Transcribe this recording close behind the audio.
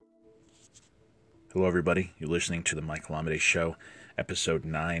Hello, everybody. You're listening to the Michael Amidei Show, Episode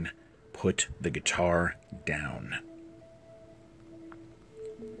 9, Put the Guitar Down.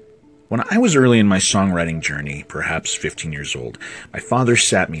 When I was early in my songwriting journey, perhaps 15 years old, my father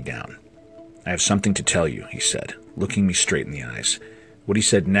sat me down. "I have something to tell you," he said, looking me straight in the eyes. What he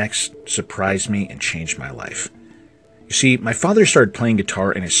said next surprised me and changed my life. You see, my father started playing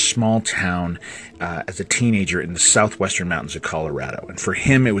guitar in a small town as a teenager in the southwestern mountains of Colorado. And for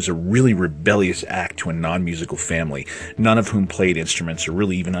him, it was a really rebellious act to a non-musical family, none of whom played instruments or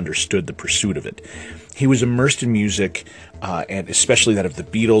really even understood the pursuit of it. He was immersed in music, and especially that of the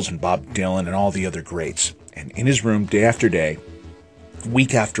Beatles and Bob Dylan and all the other greats. And in his room, day after day,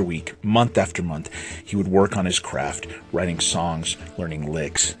 week after week, month after month, he would work on his craft, writing songs, learning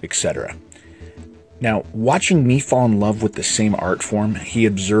licks, etc. Now, watching me fall in love with the same art form, he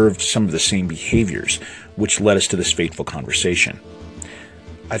observed some of the same behaviors, which led us to this fateful conversation.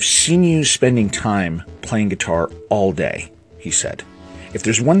 "I've seen you spending time playing guitar all day," he said. "If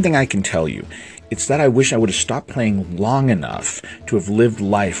there's one thing I can tell you, it's that I wish I would have stopped playing long enough to have lived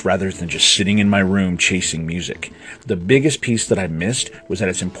life rather than just sitting in my room chasing music. The biggest piece that I missed was that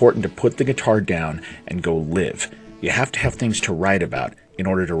it's important to put the guitar down and go live. You have to have things to write about in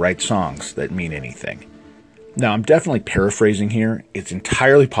order to write songs that mean anything." Now, I'm definitely paraphrasing here. It's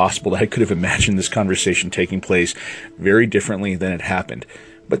entirely possible that I could have imagined this conversation taking place very differently than it happened,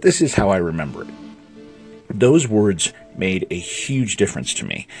 but this is how I remember it. Those words made a huge difference to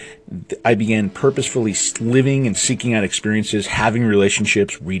me. I began purposefully living and seeking out experiences, having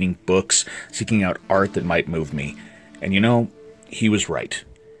relationships, reading books, seeking out art that might move me. And he was right.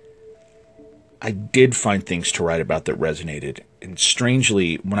 I did find things to write about that resonated, and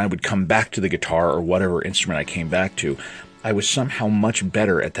strangely, when I would come back to the guitar or whatever instrument I came back to, I was somehow much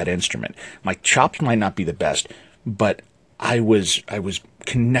better at that instrument. My chops might not be the best, but I was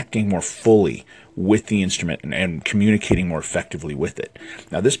connecting more fully with the instrument and communicating more effectively with it.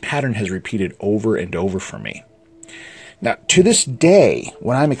 Now, this pattern has repeated over and over for me. Now, to this day,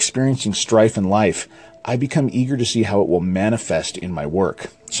 when I'm experiencing strife in life, I become eager to see how it will manifest in my work.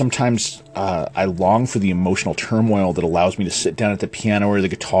 Sometimes I long for the emotional turmoil that allows me to sit down at the piano or the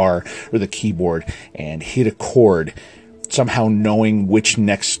guitar or the keyboard and hit a chord, somehow knowing which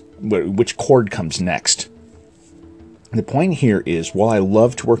chord comes next. The point here is, while I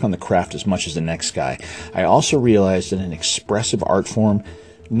love to work on the craft as much as the next guy, I also realize that an expressive art form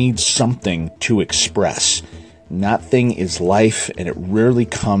needs something to express. And that thing is life, and it rarely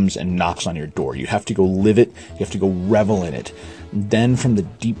comes and knocks on your door. You have to go live it. You have to go revel in it. Then from the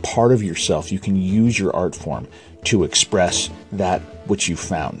deep part of yourself, you can use your art form to express that which you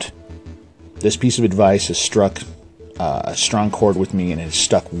found. This piece of advice has struck a strong chord with me, and it has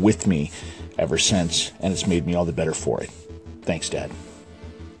stuck with me ever since, and it's made me all the better for it. Thanks, Dad.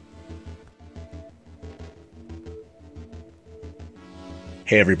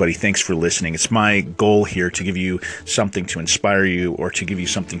 Hey everybody, thanks for listening. It's my goal here to give you something to inspire you or to give you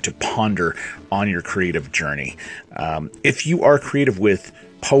something to ponder on your creative journey. If you are creative with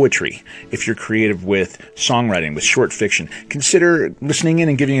poetry, if you're creative with songwriting, with short fiction, consider listening in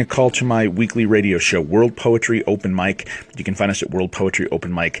and giving a call to my weekly radio show, World Poetry Open Mic. You can find us at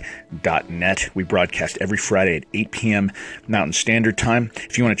worldpoetryopenmic.net. We broadcast every Friday at 8 p.m. Mountain Standard Time.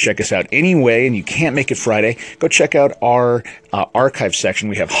 If you want to check us out anyway and you can't make it Friday, go check out our archive section.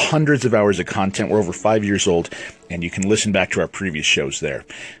 We have hundreds of hours of content. We're over 5 years old, and you can listen back to our previous shows there.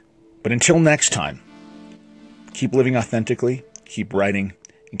 But until next time, keep living authentically, keep writing,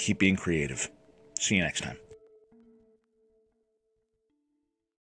 and keep being creative. See you next time.